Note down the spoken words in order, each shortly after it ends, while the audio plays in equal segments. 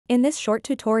In this short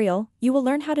tutorial, you will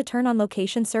learn how to turn on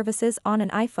location services on an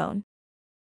iPhone.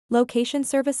 Location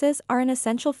services are an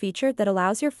essential feature that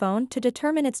allows your phone to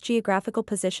determine its geographical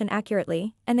position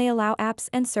accurately, and they allow apps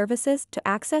and services to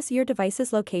access your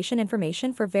device's location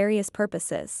information for various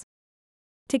purposes.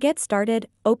 To get started,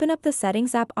 open up the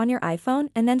Settings app on your iPhone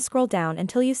and then scroll down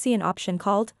until you see an option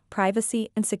called Privacy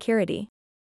and Security.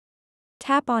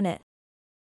 Tap on it.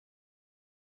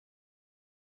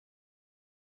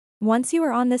 Once you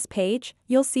are on this page,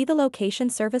 you'll see the location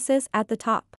services at the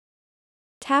top.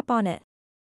 Tap on it.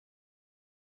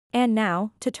 And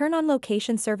now, to turn on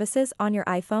location services on your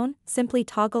iPhone, simply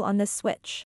toggle on this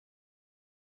switch.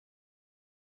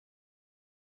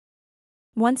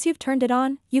 Once you've turned it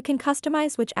on, you can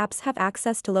customize which apps have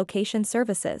access to location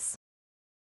services.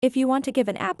 If you want to give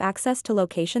an app access to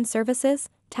location services,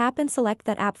 tap and select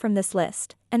that app from this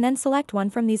list, and then select one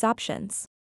from these options.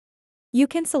 You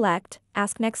can select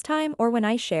Ask Next Time or When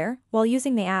I Share, while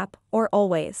using the app, or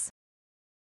Always.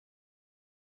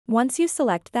 Once you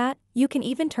select that, you can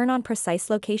even turn on Precise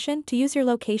Location to use your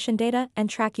location data and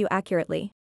track you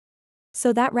accurately.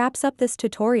 So that wraps up this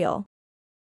tutorial.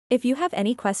 If you have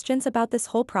any questions about this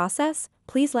whole process,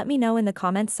 please let me know in the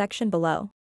comments section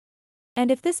below.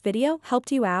 And if this video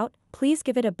helped you out, please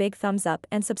give it a big thumbs up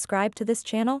and subscribe to this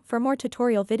channel for more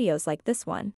tutorial videos like this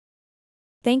one.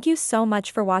 Thank you so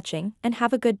much for watching and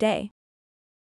have a good day.